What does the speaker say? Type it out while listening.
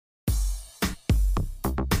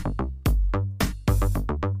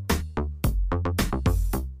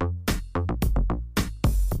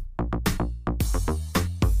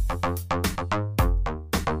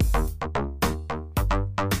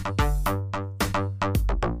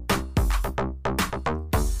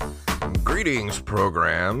Greetings,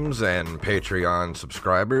 programs and Patreon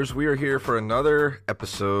subscribers. We are here for another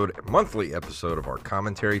monthly episode of our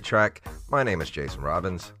commentary track. My name is Jason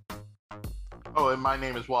Robbins. Oh, and my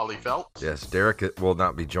name is Wally Phelps. Yes, Derek will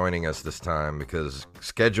not be joining us this time because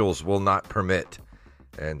schedules will not permit.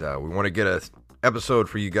 And we want to get an episode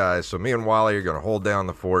for you guys. So me and Wally are going to hold down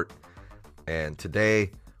the fort. And today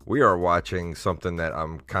we are watching something that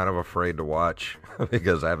I'm kind of afraid to watch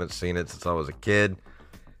because I haven't seen it since I was a kid.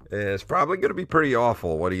 It's probably going to be pretty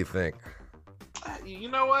awful. What do you think? You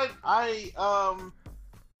know what? I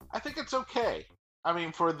think it's okay. I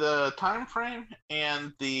mean, for the time frame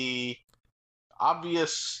and the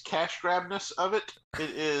obvious cash grabness of it, it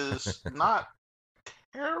is not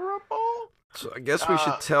terrible. So I guess we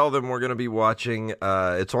should tell them we're going to be watching,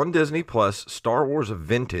 it's on Disney Plus, Star Wars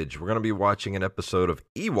Vintage. We're going to be watching an episode of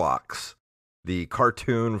Ewoks, the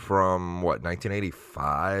cartoon from,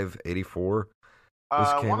 1985, 84?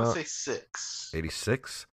 I want to say 6.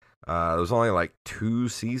 86? There was only like 2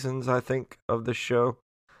 seasons, I think, of the show.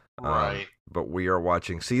 Right. But we are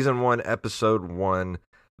watching Season 1, Episode 1,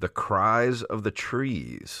 The Cries of the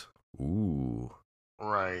Trees. Ooh.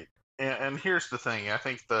 Right. And here's the thing. I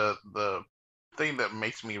think the thing that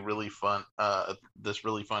makes me really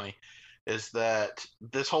funny is that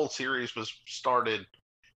this whole series was started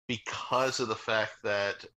because of the fact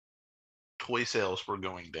that toy sales were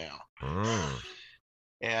going down.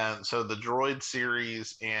 And so the Droid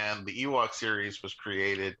series and the Ewok series was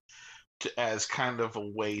created as kind of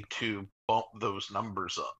a way to bump those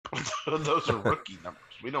numbers up. Those are rookie numbers.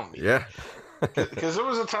 We don't need Yeah. because there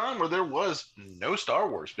was a time where there was no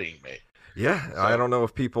Star Wars being made. Yeah, so, I don't know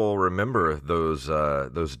if people remember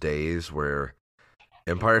those days where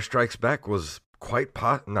Empire Strikes Back was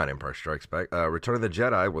not Empire Strikes Back. Return of the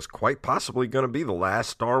Jedi was quite possibly going to be the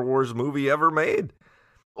last Star Wars movie ever made.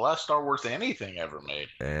 The last Star Wars anything ever made.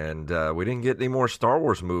 And we didn't get any more Star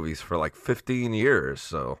Wars movies for like 15 years,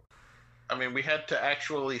 so... I mean, we had to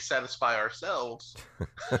actually satisfy ourselves.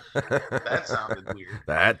 That sounded weird.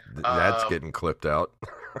 That's getting clipped out.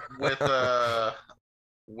 We had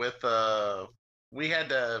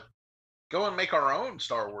to go and make our own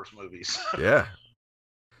Star Wars movies. Yeah.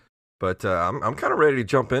 But I'm kind of ready to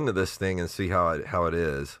jump into this thing and see how it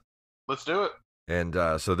is. Let's do it. And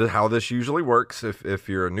so how this usually works, if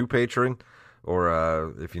you're a new patron,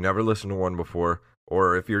 or if you never listened to one before,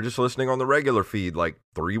 or if you're just listening on the regular feed like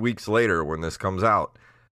 3 weeks later when this comes out,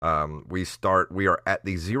 we are at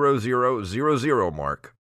the 0000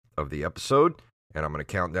 mark of the episode, and I'm going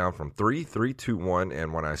to count down from 3, 2, 1,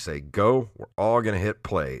 and when I say go, we're all going to hit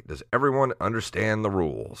play. Does everyone understand the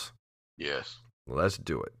rules? Yes. Let's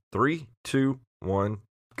do it. 3, 2, 1,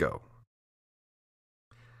 go.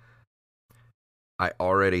 I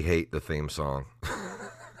already hate the theme song.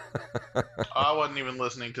 I wasn't even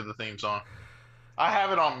listening to the theme song. I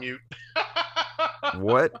have it on mute.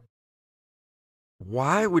 What?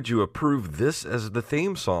 Why would you approve this as the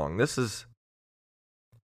theme song? This is...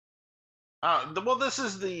 this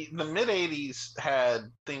is the mid-'80s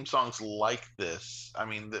had theme songs like this. I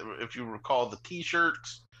mean, if you recall the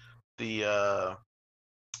T-shirts, the,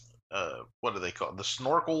 what do they call it? The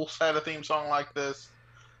Snorkels had a theme song like this.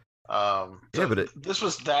 This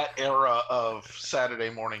was that era of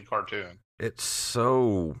Saturday morning cartoon. It's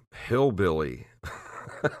so hillbilly.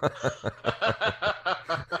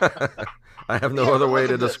 I have no other way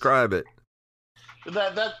to describe it.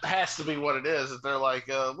 That has to be what it is. They're like,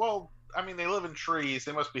 well, I mean, they live in trees.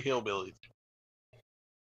 They must be hillbillies.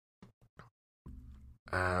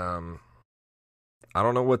 I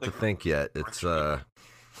don't know what to think yet. It's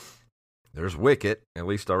there's Wicket. At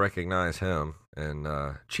least I recognize him. And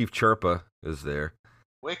Chief Chirpa is there.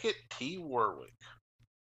 Wicket T. Warwick.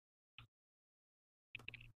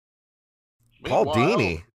 Paul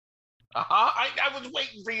Dini. I was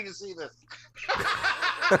waiting for you to see this.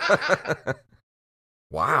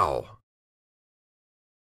 Wow.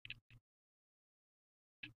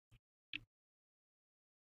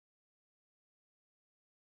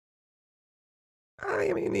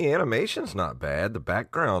 I mean, the animation's not bad. The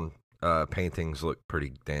background paintings look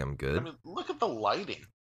pretty damn good. I mean, look at the lighting.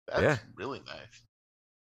 That's really nice.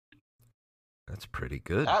 That's pretty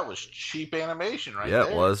good. That was cheap animation right there.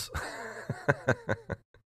 Yeah, it was.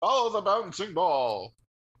 Follow the bouncing ball.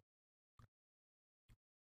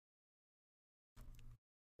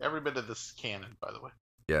 Every bit of this is canon, by the way.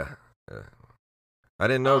 Yeah. I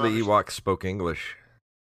didn't know the Ewoks spoke English.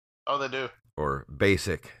 Oh, they do? Or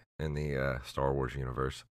basic in the Star Wars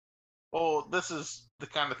universe. Well, this is the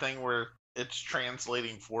kind of thing where it's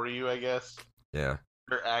translating for you, I guess. Yeah.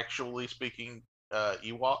 They're actually speaking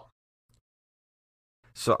Ewok.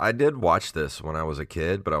 So I did watch this when I was a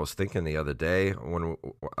kid, but I was thinking the other day when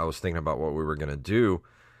I was thinking about what we were going to do,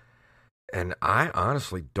 and I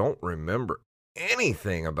honestly don't remember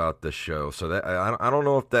anything about this show. So that I don't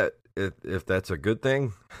know if that's a good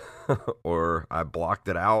thing or I blocked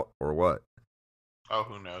it out or what. Oh,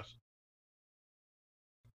 who knows?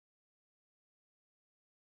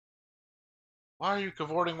 Why are you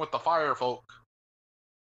cavorting with the fire folk?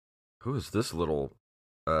 Who is this little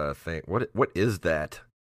thing? What is that?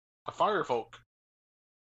 The fire folk.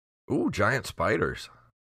 Ooh, giant spiders.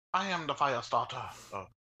 I am the fire starter. Oh.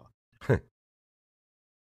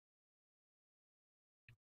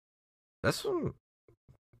 That's some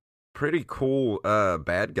pretty cool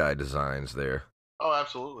bad guy designs there. Oh,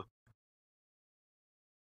 absolutely.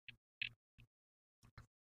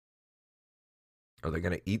 Are they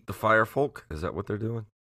going to eat the fire folk? Is that what they're doing?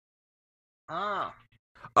 Ah.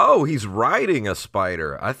 Oh, he's riding a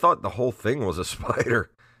spider. I thought the whole thing was a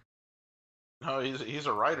spider. No, he's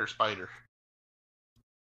a rider spider.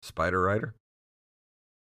 Spider rider?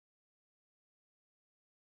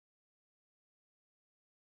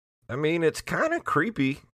 I mean, it's kind of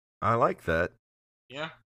creepy. I like that. Yeah.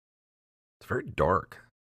 It's very dark.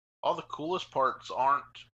 All the coolest parts aren't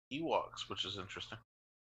Ewoks, which is interesting.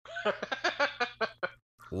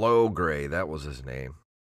 Logray, that was his name.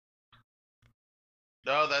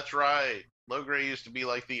 No, that's right. Logray used to be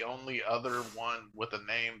like the only other one with a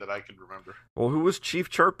name that I could remember. Well, who was Chief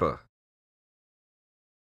Chirpa?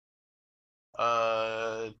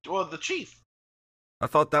 Well, the chief. I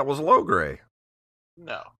thought that was Logray.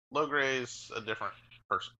 No, Logray's a different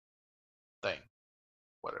person. Thing.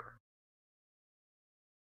 Whatever.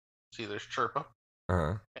 See, there's Chirpa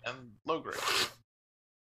Uh-huh. and Logray.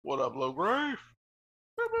 What up, Logray?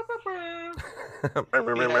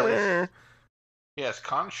 He has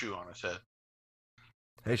Khonshu on his head.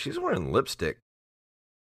 Hey, she's wearing lipstick.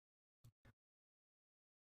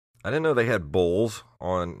 I didn't know they had bulls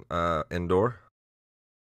on Endor.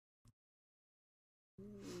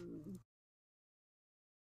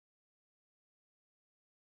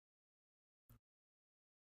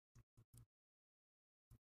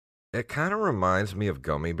 It kind of reminds me of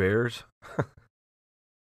gummy bears.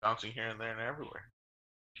 Bouncing here and there and everywhere.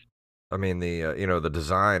 I mean, the the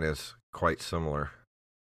design is quite similar.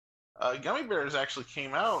 Gummy Bears actually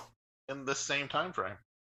came out in the same time frame.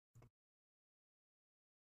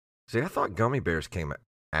 See, I thought gummy bears came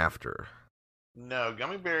after. No,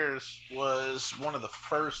 Gummy Bears was one of the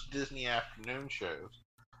first Disney afternoon shows.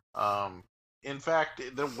 In fact,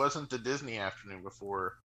 there wasn't a Disney afternoon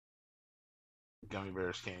before Gummy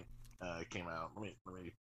Bears came out. Let me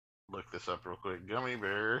look this up real quick. Gummy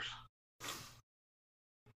Bears.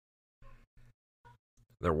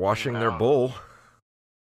 They're washing their bull.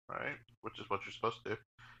 Right, which is what you're supposed to do.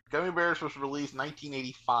 Gummy Bears was released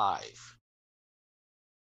 1985.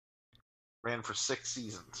 Ran for 6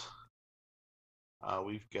 seasons.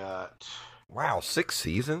 We've got... Wow, 6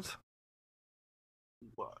 seasons?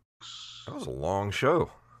 Ewoks. That was a long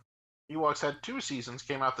show. Ewoks had 2 seasons,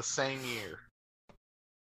 came out the same year.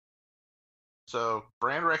 So,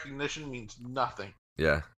 brand recognition means nothing.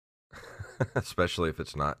 Yeah. Especially if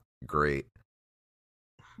it's not great.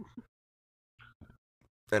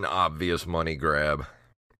 An obvious money grab.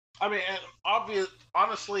 I mean,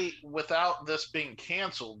 honestly, without this being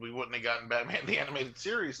canceled, we wouldn't have gotten Batman the Animated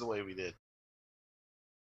Series the way we did.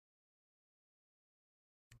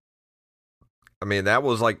 I mean, that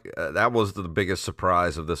was the biggest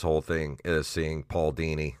surprise of this whole thing, is seeing Paul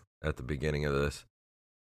Dini at the beginning of this.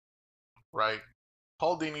 Right.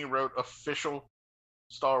 Paul Dini wrote official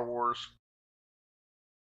Star Wars.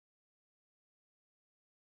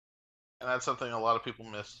 And that's something a lot of people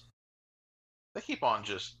miss. They keep on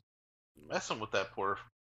just messing with that poor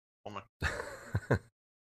woman.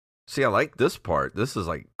 See, I like this part. This is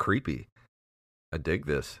like creepy. I dig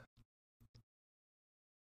this.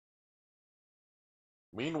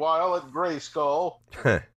 Meanwhile, at Grayskull.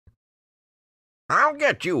 I'll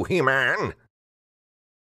get you, He-Man.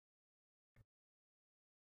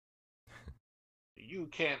 You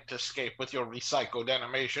can't escape with your recycled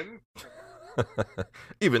animation.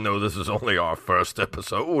 Even though this is only our first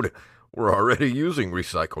episode, we're already using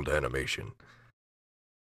recycled animation.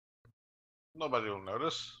 Nobody will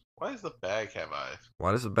notice. Why does the bag have eyes?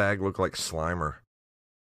 Why does the bag look like Slimer?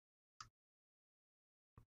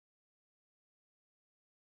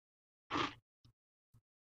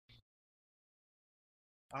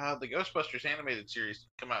 The Ghostbusters animated series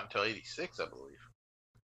didn't come out until 86, I believe.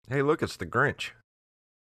 Hey, look, it's the Grinch.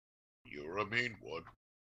 You're a mean one.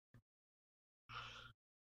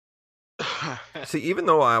 See, even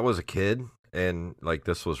though I was a kid and like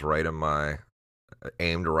this was right in my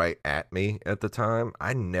aimed right at me at the time.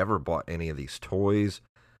 I never bought any of these toys.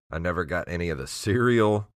 I never got any of the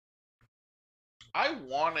cereal. I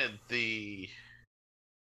wanted the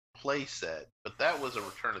playset, but that was a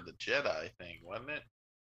Return of the Jedi thing, wasn't it?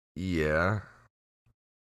 Yeah.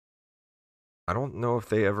 I don't know if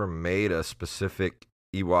they ever made a specific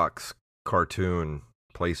Ewoks cartoon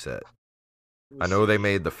playset. I know they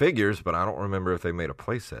made the figures, but I don't remember if they made a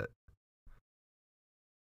playset.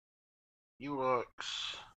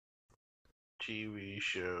 Ewoks TV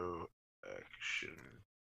show action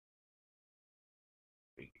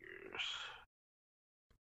figures.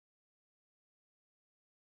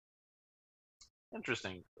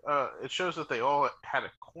 Interesting. It shows that they all had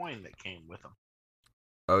a coin that came with them.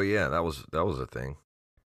 Oh yeah, that was a thing.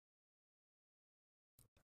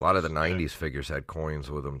 A lot of the '90s figures had coins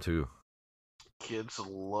with them too. Kids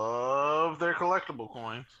love their collectible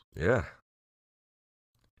coins. Yeah.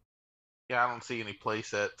 Yeah, I don't see any play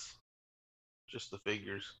sets. Just the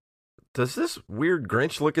figures. Does this weird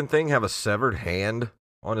Grinch-looking thing have a severed hand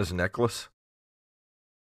on his necklace?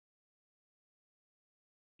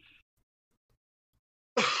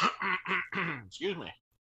 Excuse me.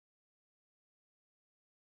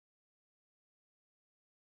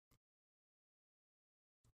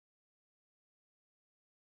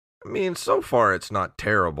 I mean, so far it's not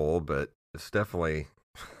terrible, but it's definitely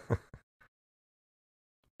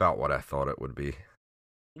about what I thought it would be.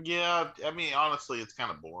 Yeah, I mean, honestly, it's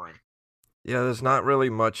kind of boring. Yeah, there's not really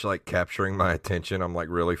much like capturing my attention. I'm like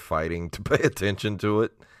really fighting to pay attention to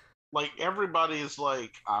it. Like everybody is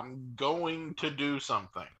like, I'm going to do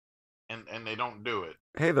something, and they don't do it.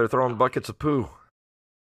 Hey, they're throwing buckets of poo.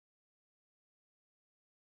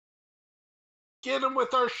 Get them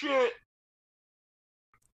with our shit.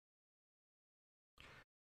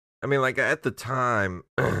 I mean, like at the time,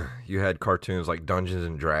 you had cartoons like Dungeons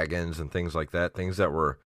and Dragons and things like that, things that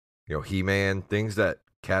were, He-Man, things that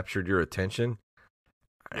captured your attention.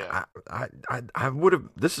 Yeah. I would have.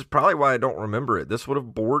 This is probably why I don't remember it. This would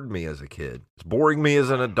have bored me as a kid. It's boring me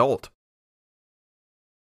as an adult.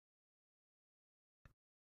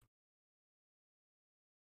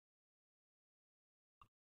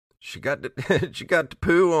 She got the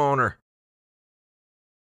poo on her.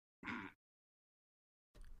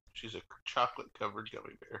 She's a chocolate-covered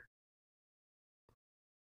gummy bear.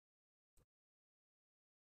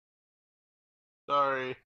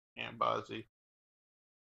 Sorry, Aunt Bozzy.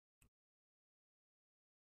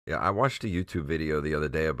 Yeah, I watched a YouTube video the other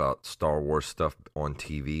day about Star Wars stuff on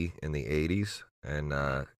TV in the 80s, and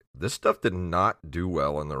this stuff did not do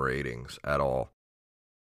well in the ratings at all.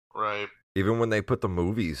 Right. Even when they put the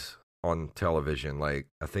movies on television, like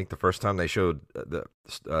I think the first time they showed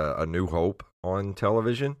A New Hope on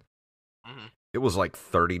television, it was like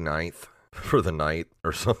 39th for the night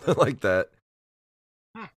or something like that.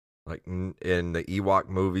 Like, and the Ewok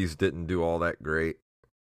movies didn't do all that great.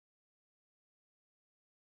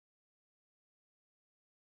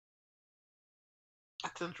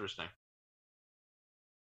 That's interesting.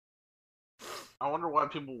 I wonder why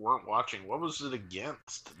people weren't watching. What was it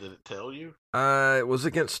against? Did it tell you? It was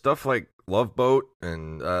against stuff like Love Boat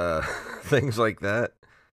and things like that.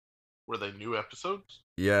 Were they new episodes?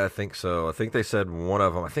 Yeah, I think so. I think they said one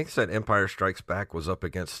of them. I think they said Empire Strikes Back was up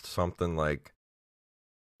against something like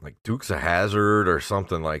Dukes of Hazzard or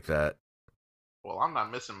something like that. Well, I'm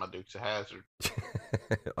not missing my Dukes of Hazzard.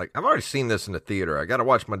 Like, I've already seen this in the theater. I got to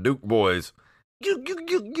watch my Duke boys.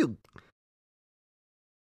 You.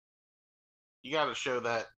 You got to show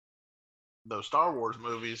those Star Wars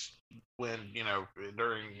movies when,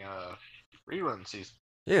 during rerun season.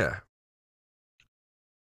 Yeah.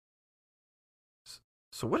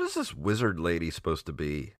 So what is this wizard lady supposed to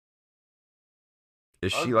be?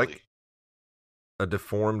 Is Ugly. she like a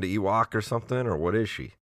deformed Ewok or something, or what is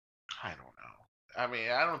she? I don't know. I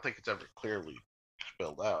mean, I don't think it's ever clearly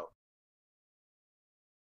spelled out.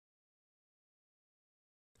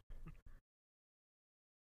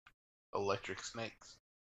 Electric snakes.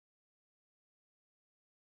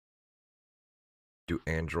 Do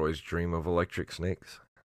androids dream of electric snakes?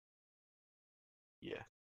 Yeah.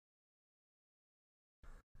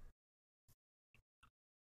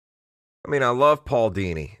 I mean, I love Paul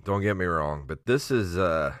Dini, don't get me wrong, but this is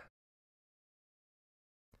this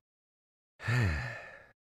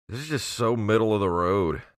is just so middle of the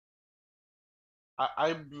road.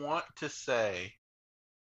 I want to say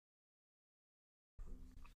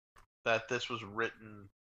that this was written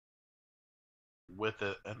with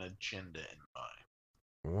an agenda in mind.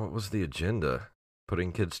 What was the agenda?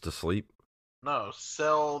 Putting kids to sleep? No,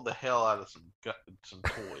 sell the hell out of some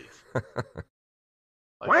toys.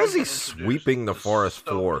 Why is he sweeping the forest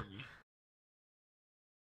floor?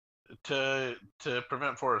 to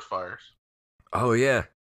prevent forest fires. Oh yeah,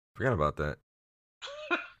 forgot about that.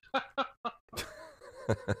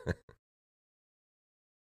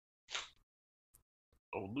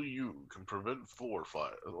 Only you can prevent forest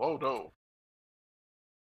fires. Oh no,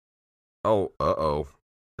 Oh, oh,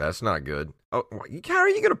 that's not good. Oh, how are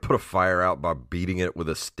you gonna put a fire out by beating it with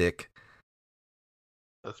a stick?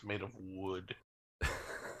 that's made of wood.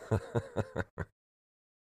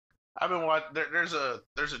 I've been watching. There's a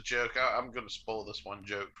joke. I'm going to spoil this one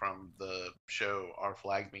joke from the show Our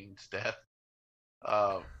Flag Means Death.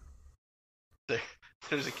 Um, there,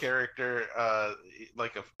 there's a character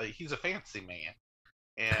like he's a fancy man,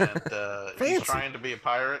 and he's Fancy. trying to be a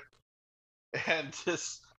pirate, and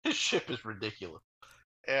his ship is ridiculous,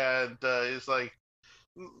 and he's like,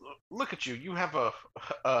 look at you. You have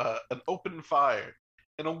an open fire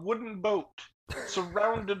in a wooden boat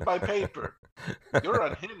surrounded by paper. You're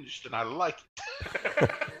unhinged, and I like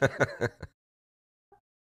it.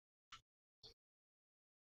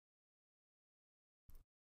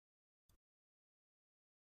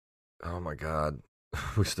 Oh my god.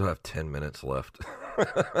 We still have 10 minutes left.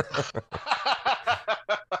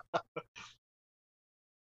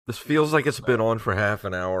 This feels like it's been on for half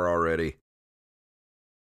an hour already.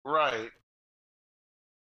 Right.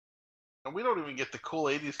 And we don't even get the cool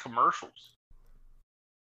 80s commercials.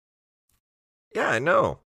 Yeah, I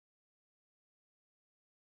know.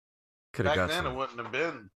 Could have Back got then, it some. wouldn't have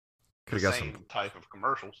been Could the have got some same type of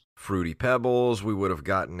commercials. Fruity Pebbles. We would have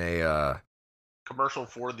gotten a. Commercial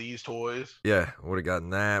for these toys. Yeah, would have gotten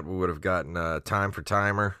that. We would have gotten Time for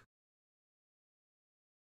Timer.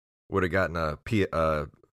 Would have gotten a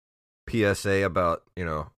PSA about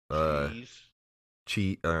Cheese.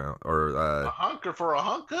 cheat or A hunker for a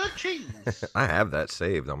hunk of cheese. I have that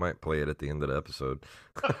saved. I might play it at the end of the episode.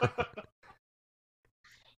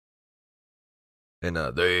 And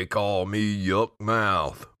they call me Yuck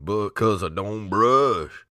Mouth because I don't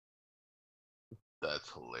brush.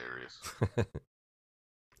 That's hilarious.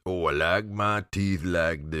 Oh, I like my teeth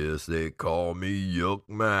like this. They call me Yuck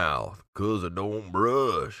Mouth because I don't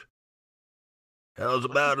brush. How's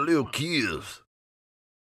about a little kiss?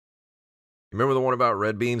 Remember the one about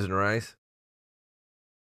red beans and rice?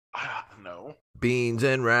 No. Beans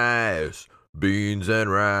and rice. Beans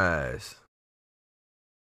and rice.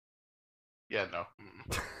 Yeah, no.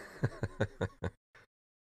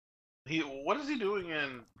 What is he doing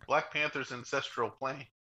in Black Panther's ancestral plane?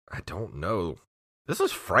 I don't know. This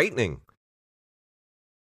is frightening.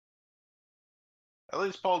 At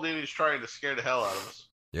least Paul Dini's trying to scare the hell out of us.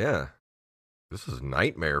 Yeah. This is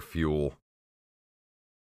nightmare fuel.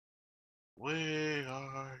 We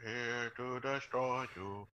are here to destroy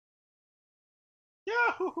you.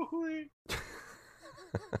 Yahoo!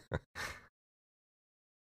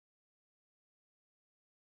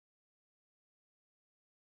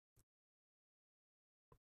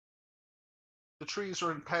 The trees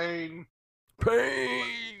are in pain.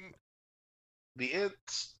 Pain. The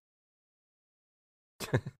Ents.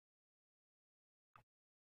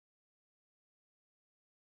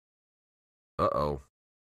 Uh-oh.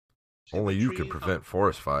 Only you could prevent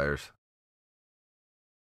forest fires.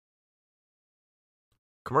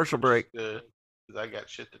 Commercial break. Because I got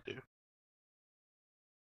shit to do.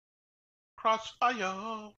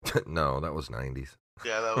 Crossfire. No, that was 90s.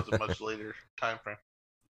 Yeah, that was a much later time frame.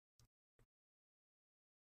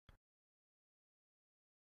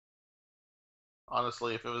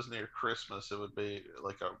 Honestly, if it was near Christmas, it would be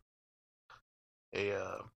like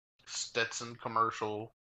a Stetson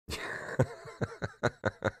commercial,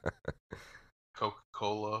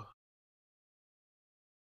 Coca-Cola,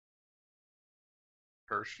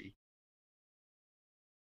 Hershey.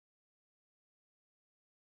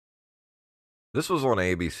 This was on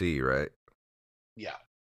ABC, right? Yeah.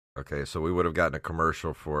 Okay, so we would have gotten a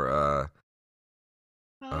commercial for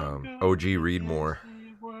OG Readmore.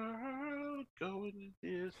 Going to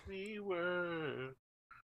Disney World.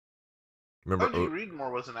 Remember OG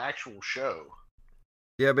Readmore was an actual show.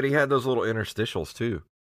 Yeah, but he had those little interstitials too.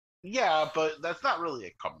 Yeah, but that's not really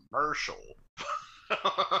a commercial.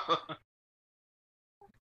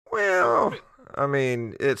 Well, I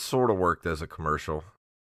mean, it sort of worked as a commercial.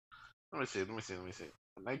 Let me see.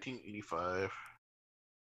 1985.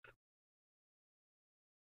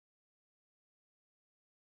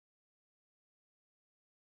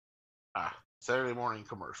 Saturday morning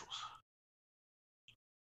commercials.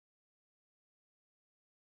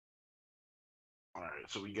 All right,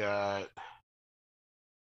 so we got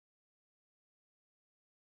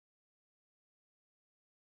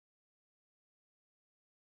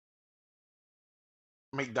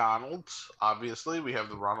McDonald's, obviously. We have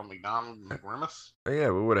the Ronald McDonald McRemus. Oh, yeah,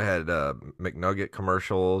 we would have had McNugget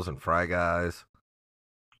commercials and Fry Guys.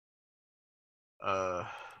 Uh,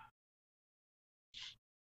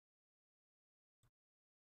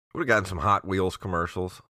 Would have gotten some Hot Wheels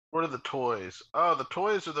commercials. what are the toys? Oh, the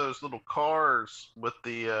toys are those little cars with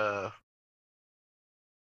the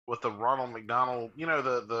Ronald McDonald. You know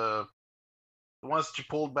the ones that you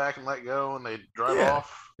pulled back and let go and they drive Yeah.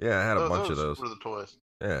 off. Yeah, I had a bunch of those. Were the toys.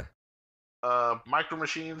 Yeah. Micro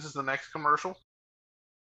Machines is the next commercial.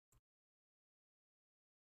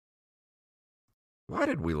 Why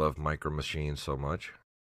did we love Micro Machines so much?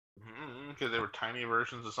 Because they were tiny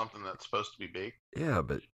versions of something that's supposed to be big. Yeah,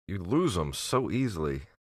 but you lose them so easily.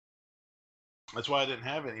 That's why I didn't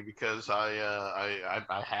have any, because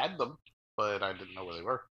I had them, but I didn't know where they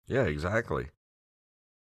were. Yeah, exactly.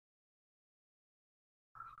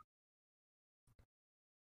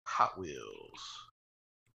 Hot Wheels.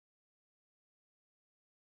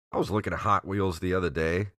 I was looking at Hot Wheels the other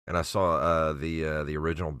day, and I saw the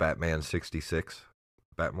original Batman '66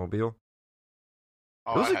 Batmobile.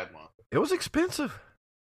 Oh, I had one. It was expensive.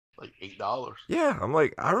 Like $8. Yeah, I'm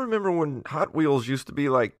like, I remember when Hot Wheels used to be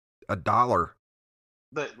like $1.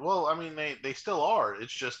 Well, I mean, they still are.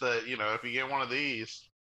 It's just that, if you get one of these,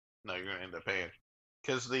 no, you're gonna end up paying.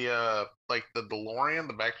 Because the like the DeLorean,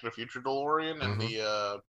 the Back to the Future DeLorean, and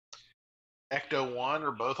the Ecto One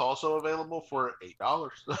are both also available for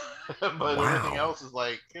 $8. But Wow. everything else is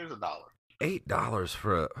like, here's $1. $8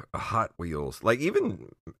 for a Hot Wheels. Like, even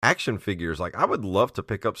action figures. Like, I would love to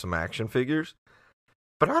pick up some action figures,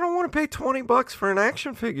 but I don't want to pay $20 for an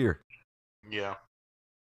action figure. Yeah.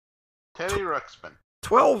 Teddy Ruxpin.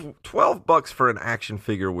 $12 for an action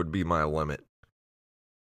figure would be my limit.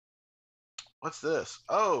 What's this?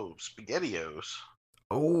 Oh, SpaghettiOs.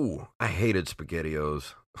 Oh, I hated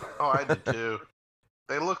SpaghettiOs. Oh, I did too.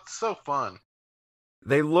 They looked so fun.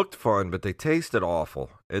 They looked fun, but they tasted awful.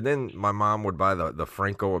 And then my mom would buy the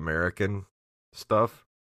Franco-American stuff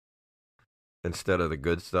instead of the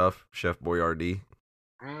good stuff, Chef Boyardee.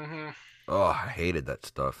 Mm-hmm. Oh, I hated that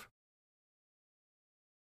stuff.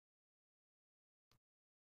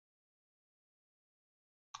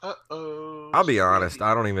 Uh-oh. I'll be honest,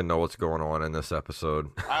 I don't even know what's going on in this episode.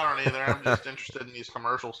 I don't either. I'm just interested in these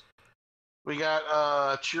commercials. We got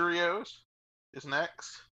Cheerios is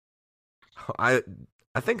next. I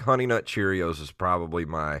think Honey Nut Cheerios is probably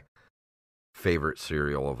my favorite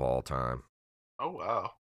cereal of all time. Oh,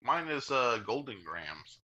 wow. Mine is Golden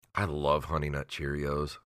Grams. I love Honey Nut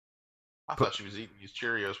Cheerios. I thought she was eating these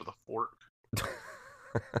Cheerios with a fork.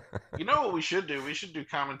 You know what we should do? We should do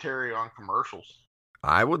commentary on commercials.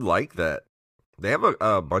 I would like that. They have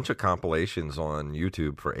a bunch of compilations on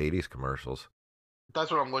YouTube for 80s commercials. That's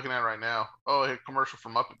what I'm looking at right now. Oh, a commercial for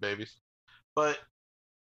Muppet Babies. But,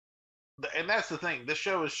 and that's the thing. This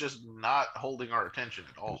show is just not holding our attention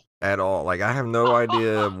at all. At all. Like, I have no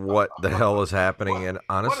idea what the hell is happening, and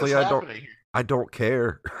honestly, I don't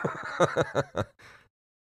care.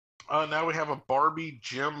 Now we have a Barbie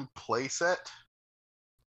gym playset.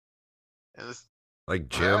 And this, like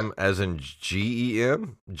Gem, as in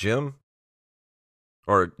GEM? Gym?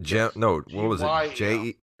 Or Gem? Yes. No, what was it?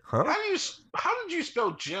 J-E? Huh? How did you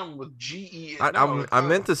spell gym with G-E? I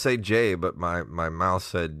meant to say J, but my mouth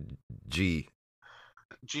said G.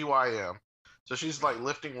 G-Y-M. So she's like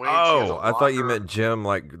lifting weights. Oh, I thought you meant Jim,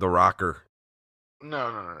 like the rocker.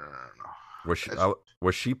 No.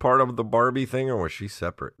 Was she part of the Barbie thing, or was she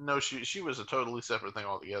separate? No, she was a totally separate thing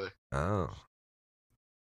altogether. Oh.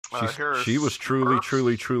 She was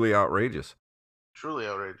truly outrageous. Truly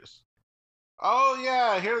outrageous. Oh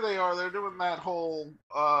yeah, here they are. They're doing that whole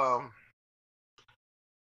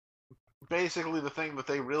basically the thing that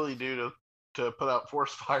they really do to put out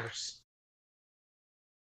forest fires.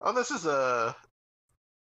 Oh, this is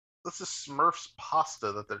Smurfs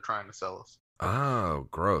pasta that they're trying to sell us. Oh,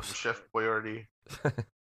 gross. Chef Boyardee.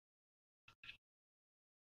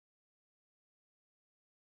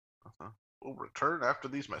 We'll return after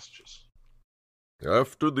these messages.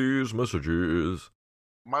 After these messages.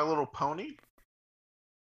 My Little Pony.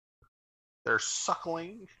 They're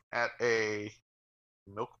suckling at a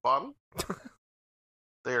milk bottle.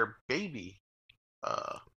 They're baby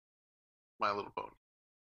My Little Pony.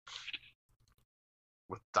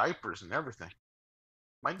 With diapers and everything.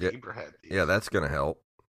 My neighbor had these. Yeah, that's going to help.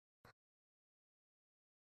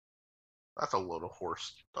 That's a load of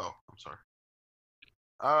horse. Oh, I'm sorry.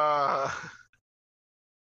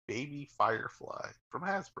 Baby Firefly from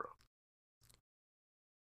Hasbro.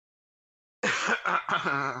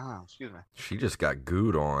 Excuse me. She just got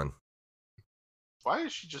gooed on. Why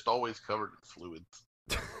is she just always covered in fluids?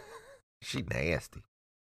 She nasty.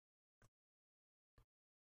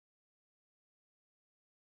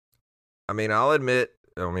 I mean, I'll admit,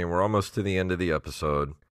 we're almost to the end of the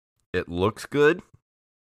episode. It looks good.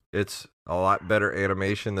 It's a lot better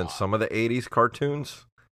animation than some of the 80s cartoons.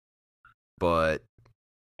 But...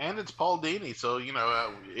 And it's Paul Dini, so,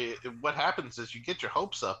 what happens is you get your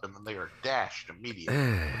hopes up and then they are dashed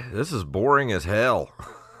immediately. This is boring as hell.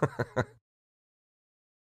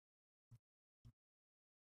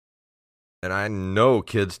 And I know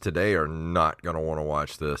kids today are not going to want to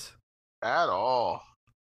watch this. At all.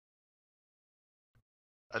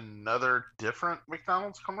 Another different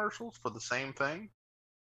McDonald's commercials for the same thing?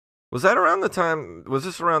 Was this around the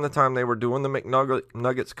time they were doing the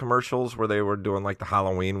McNuggets commercials where they were doing like the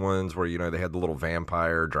Halloween ones where, they had the little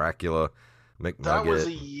vampire Dracula McNugget? That was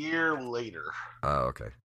a year later. Oh,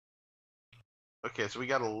 okay. Okay, so we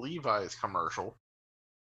got a Levi's commercial.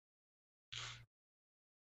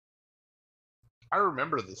 I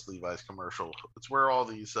remember this Levi's commercial. It's where all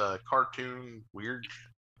these cartoon weird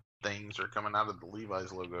things are coming out of the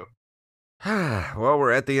Levi's logo. Well,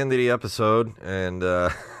 we're at the end of the episode, and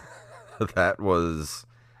that was...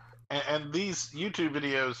 And these YouTube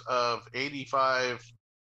videos of 85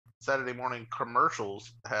 Saturday morning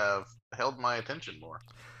commercials have held my attention more.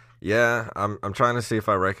 Yeah, I'm trying to see if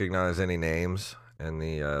I recognize any names in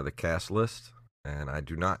the cast list, and I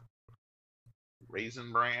do not.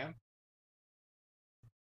 Raisin Bran.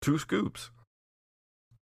 2 scoops.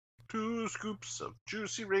 2 scoops of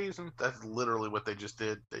juicy raisins. That's literally what they just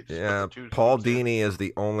did. They just Yeah, put the 2 Paul scoops in. Dini is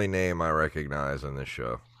the only name I recognize in this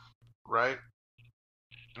show. Right?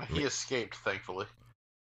 He escaped, thankfully.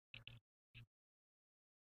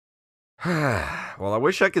 Well, I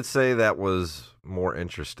wish I could say that was more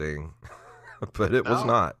interesting, but it was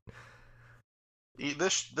not.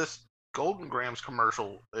 This Golden Grams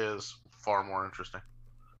commercial is far more interesting.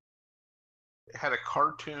 It had a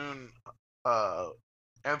cartoon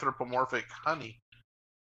anthropomorphic honey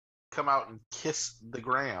come out and kiss the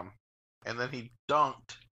Graham, and then he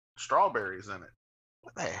dunked strawberries in it.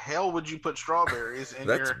 What the hell would you put strawberries in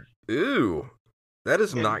your... Ew. That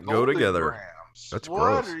does not go Golden together. Grams? That's what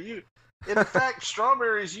gross. Are you... In fact,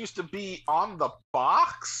 strawberries used to be on the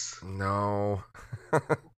box? No.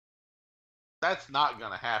 That's not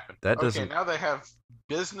going to happen. That doesn't... Okay, now they have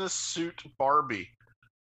business suit Barbie.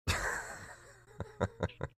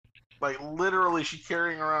 Like, literally, she's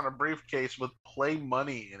carrying around a briefcase with play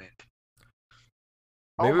money in it.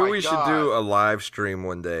 Maybe we should do a live stream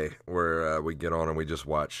one day where we get on and we just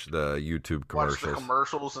watch the YouTube commercials. Watch the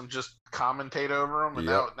commercials and just commentate over them. And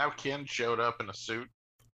now Ken showed up in a suit.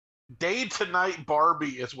 Day to Night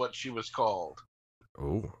Barbie is what she was called.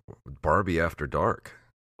 Oh, Barbie After Dark.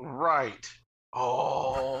 Right.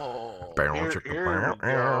 Oh.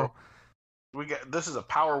 Here we go. This is a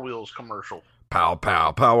Power Wheels commercial. Pow,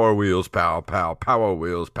 pow, Power Wheels, pow, pow, Power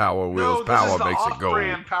Wheels, Power Wheels, power makes it go.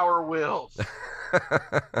 Off-brand Power Wheels.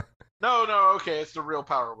 No, okay, it's the real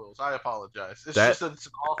Power Wheels. I apologize. It's an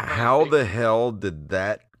off-brand. How the hell did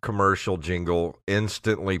that commercial jingle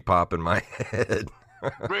instantly pop in my head?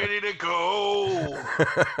 Ready to go.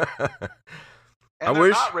 And they're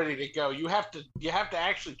not ready to go. You have to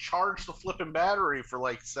actually charge the flipping battery for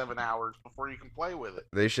like 7 hours before you can play with it.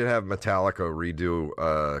 They should have Metallica redo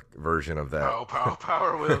a version of that. Oh,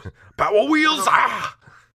 Power Wheels. Power Wheels!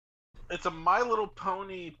 It's a My Little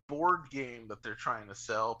Pony board game that they're trying to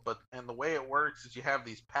sell, and the way it works is you have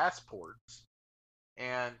these passports,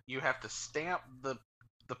 and you have to stamp the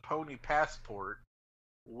pony passport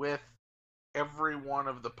with every one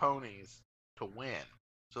of the ponies to win.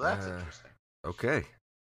 So that's interesting. Okay.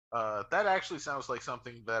 That actually sounds like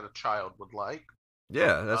something that a child would like.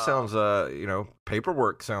 Yeah, that sounds,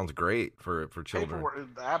 paperwork sounds great for children. Paperwork,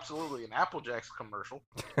 absolutely. An Apple Jacks commercial.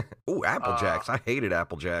 Oh, Apple Jacks. I hated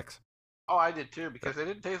Apple Jacks. Oh, I did too, because they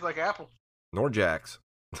didn't taste like apple. Nor Jacks.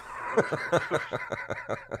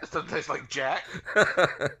 This doesn't taste like Jack.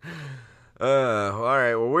 All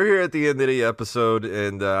right. Well, we're here at the end of the episode,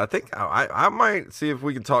 and I think I might see if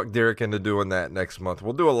we can talk Derek into doing that next month.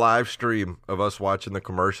 We'll do a live stream of us watching the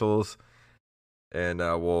commercials, and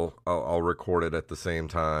I'll record it at the same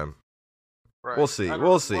time. Right. We'll see.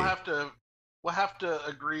 We'll see. We'll have to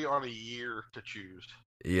agree on a year to choose.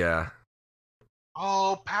 Yeah.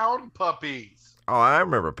 Oh, Pound Puppies. Oh, I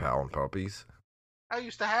remember Pound Puppies. I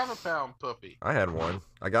used to have a Pound Puppy. I had one.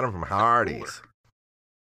 I got them from Hardee's.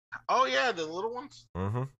 Oh yeah, the little ones.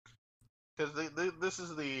 Mm-hmm. Because this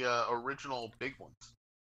is the original big ones.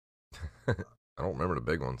 I don't remember the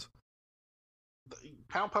big ones.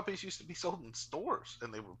 Pound Puppies used to be sold in stores,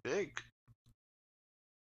 and they were big.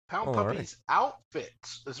 Pound Puppies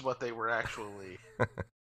outfits is what they were actually.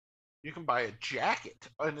 You can buy a jacket,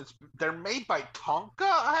 and they're made by Tonka.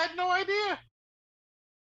 I had no idea.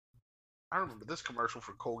 I remember this commercial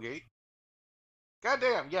for Colgate.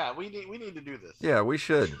 Goddamn, yeah, we need to do this. Yeah, we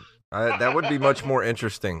should. That would be much more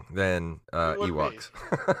interesting than It would be. Ewoks.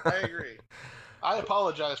 I agree. I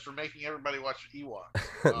apologize for making everybody watch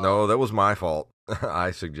Ewoks. No, that was my fault.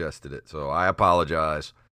 I suggested it, so I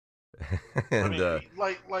apologize. I And mean,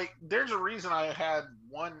 like, there's a reason I had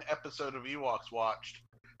one episode of Ewoks watched.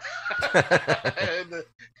 and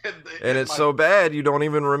it's so bad you don't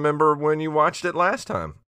even remember when you watched it last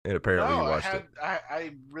time. And apparently you watched it.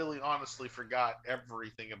 I really honestly forgot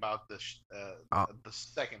everything about this the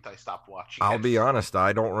second I stopped watching. I'll be honest,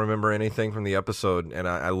 I don't remember anything from the episode, and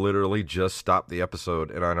I literally just stopped the episode,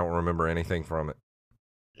 and I don't remember anything from it.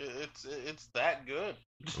 It's that good.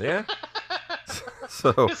 Yeah. So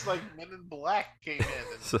it's like Men in Black came in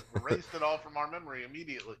and erased it all from our memory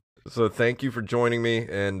immediately. So thank you for joining me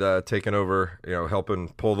and taking over, helping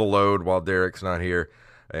pull the load while Derek's not here.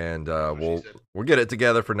 And we'll get it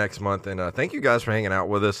together for next month. And thank you guys for hanging out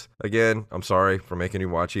with us. Again, I'm sorry for making you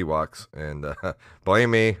watch Ewoks. And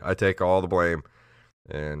blame me. I take all the blame.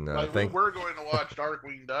 And we were going to watch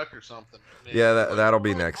Darkwing Duck or something. Yeah, that'll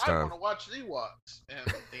be next time. I want to watch the Ewoks.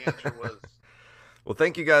 And the answer was... Well,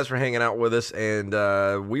 thank you guys for hanging out with us. And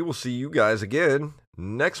we will see you guys again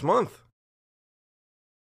next month.